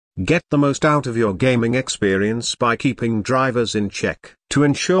Get the most out of your gaming experience by keeping drivers in check. To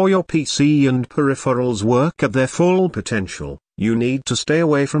ensure your PC and peripherals work at their full potential, you need to stay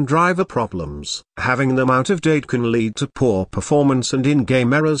away from driver problems. Having them out of date can lead to poor performance and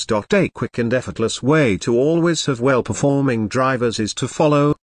in-game errors. A quick and effortless way to always have well-performing drivers is to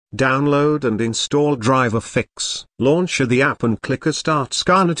follow, download and install Driver Fix. Launch the app and click a Start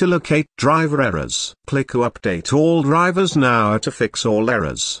Scanner to locate driver errors. Click to update all drivers now to fix all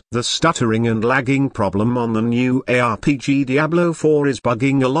errors. The stuttering and lagging problem on the new ARPG Diablo 4 is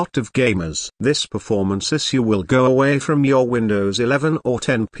bugging a lot of gamers. This performance issue will go away from your Windows 11 or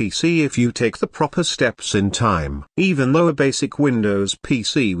 10 PC if you take the proper steps in time. Even though a basic Windows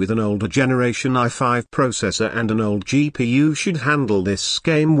PC with an older generation i5 processor and an old GPU should handle this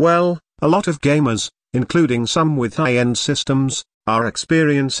game well, a lot of gamers, including some with high-end systems, are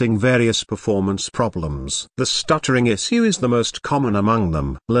experiencing various performance problems. The stuttering issue is the most common among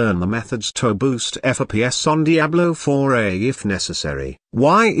them. Learn the methods to boost FPS on Diablo 4a if necessary.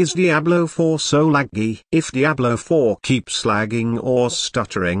 Why is Diablo 4 so laggy? If Diablo 4 keeps lagging or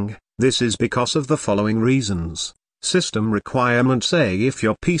stuttering, this is because of the following reasons. System requirements. If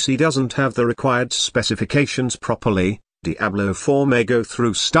your PC doesn't have the required specifications properly, Diablo 4 may go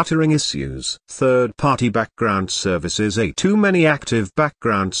through stuttering issues. Third-party background services. Too many active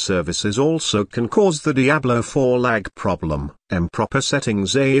background services also can cause the Diablo 4 lag problem. Improper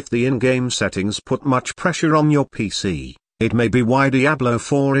settings. If the in-game settings put much pressure on your PC, it may be why Diablo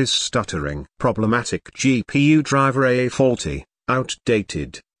 4 is stuttering. Problematic GPU driver. Faulty,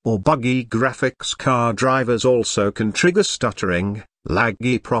 outdated, or buggy graphics card drivers also can trigger stuttering,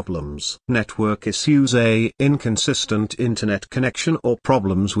 laggy problems. Network issues. Inconsistent internet connection or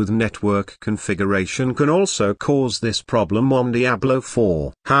problems with network configuration can also cause this problem on Diablo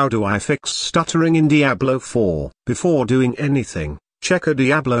 4. How do I fix stuttering in Diablo 4? Before doing anything, check a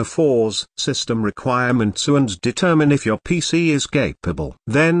Diablo 4's system requirements and determine if your PC is capable.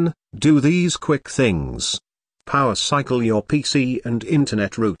 Then, do these quick things. Power cycle your PC and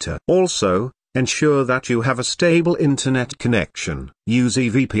internet router. Also, ensure that you have a stable internet connection. Use a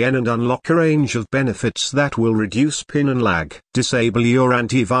VPN and unlock a range of benefits that will reduce ping and lag. Disable your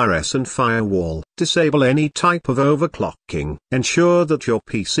antivirus and firewall. Disable any type of overclocking. Ensure that your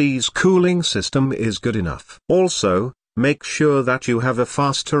PC's cooling system is good enough. Also, make sure that you have a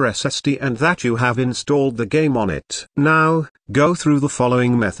faster SSD and that you have installed the game on it. Now, go through the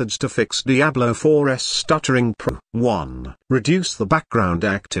following methods to fix Diablo 4's stuttering. 1. Reduce the background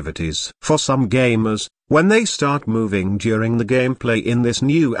activities. For some gamers, when they start moving during the gameplay in this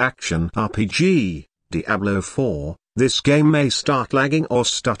new action RPG, Diablo 4, this game may start lagging or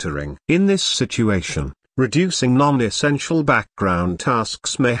stuttering. In this situation, reducing non-essential background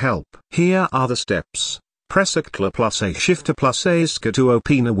tasks may help. Here are the steps. Press Ctrl plus A Shift plus A SK to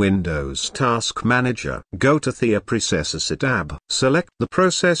open a Windows Task Manager. Go to the Processes tab. Select the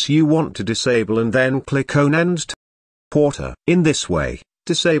process you want to disable and then click on End Porter. In this way,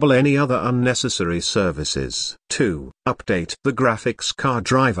 disable any other unnecessary services. 2. Update the graphics card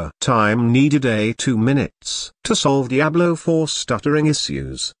driver. Time needed 2 minutes. To solve Diablo 4 stuttering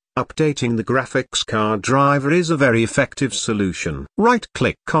issues, updating the graphics card driver is a very effective solution.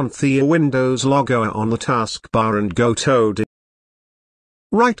 Right-click on the Windows logo on the taskbar and go to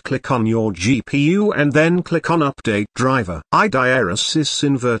Right-click on your GPU and then click on Update Driver.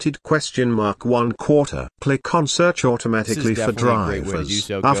 $1? Click on Search automatically for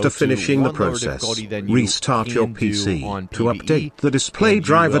drivers. After finishing the process, restart your PC to update the display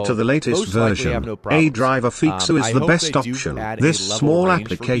driver to the latest version. A driver fixer is the best option. This small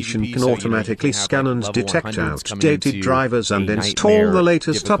application can automatically scan and detect outdated drivers and install the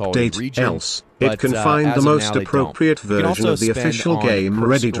latest update. Else, it can find the most appropriate version of the official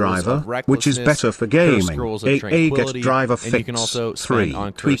game-ready driver, which is better for gaming. Get driver fix. 3.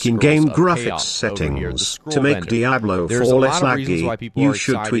 Tweaking game graphics settings. To make Diablo 4 less laggy, you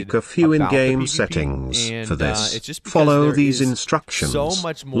should tweak a few in-game settings. For this, follow these instructions.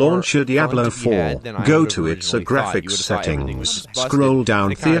 Launch a Diablo 4, go to its graphics settings. Scroll down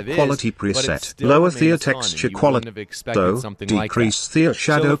the quality preset. Lower the texture quality, though, decrease the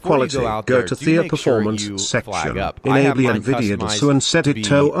shadow quality. Go to the performance section. Enable NVIDIA DSO and set it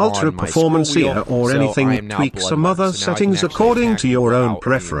to ultra performance here or anything. Tweak some other settings according to your own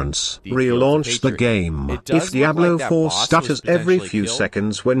preference. Relaunch the game. If Diablo 4 stutters every few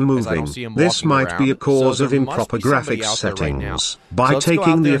seconds when moving, this might be a cause of improper graphics settings. By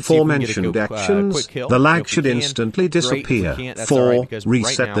taking the aforementioned actions, the lag should instantly disappear. 4.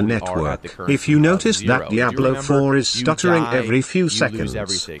 Reset the network. If you notice that Diablo 4 is stuttering every few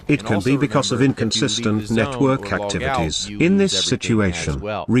seconds, it can be because of of inconsistent network activities. In this situation,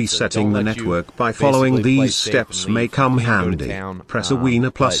 resetting the network by following these steps may come handy. Press a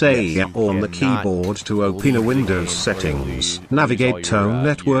Wiener plus A on the keyboard to open a Windows settings. Navigate to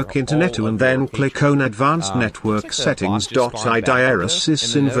Network Internet and then click on Advanced Network Settings.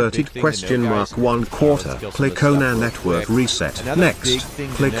 IDIRS inverted question mark 1/4. Click on a network reset. Next,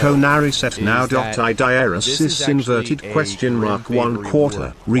 click on a reset now. IDIRS inverted question mark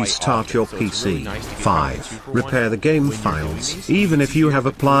 1/4. Restart your PC. 5. Repair the game files. Even if you have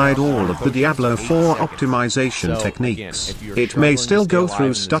applied all of the Diablo 4 optimization techniques, it may still go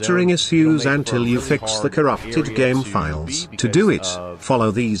through stuttering issues until you fix the corrupted game files. To do it,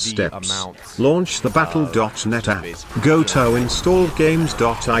 follow these steps. Launch the Battle.net app. Go to Installed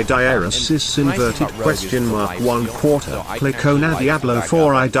Games.IDIRS inverted question mark 1/4. Click on a Diablo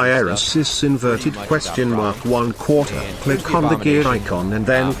 4 IDIRS inverted question mark 1/4. Click on the gear icon and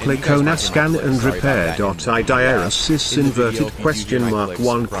then click on a Scan and Repair.IDIRS inverted question mark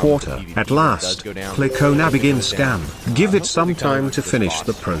 1/4. At last, click on a Begin Scan. Give it some time to finish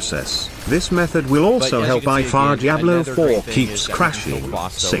the process. This method will also help if Diablo 4 keeps crashing.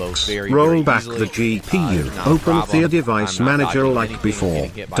 6. Roll back the GPU. Open the device manager like before.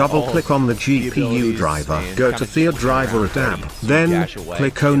 Double-click on the GPU driver. Go to the driver tab. Then,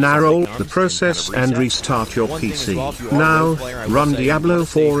 click on Roll the process and restart your PC. Now, run Diablo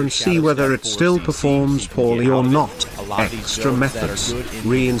 4 and see whether it still performs poorly or not. Extra methods.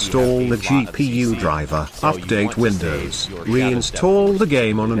 Reinstall the GPU driver. Update Windows. Reinstall the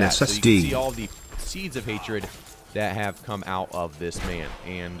game on an SSD. All the seeds of hatred that have come out of this man,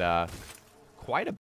 and quite a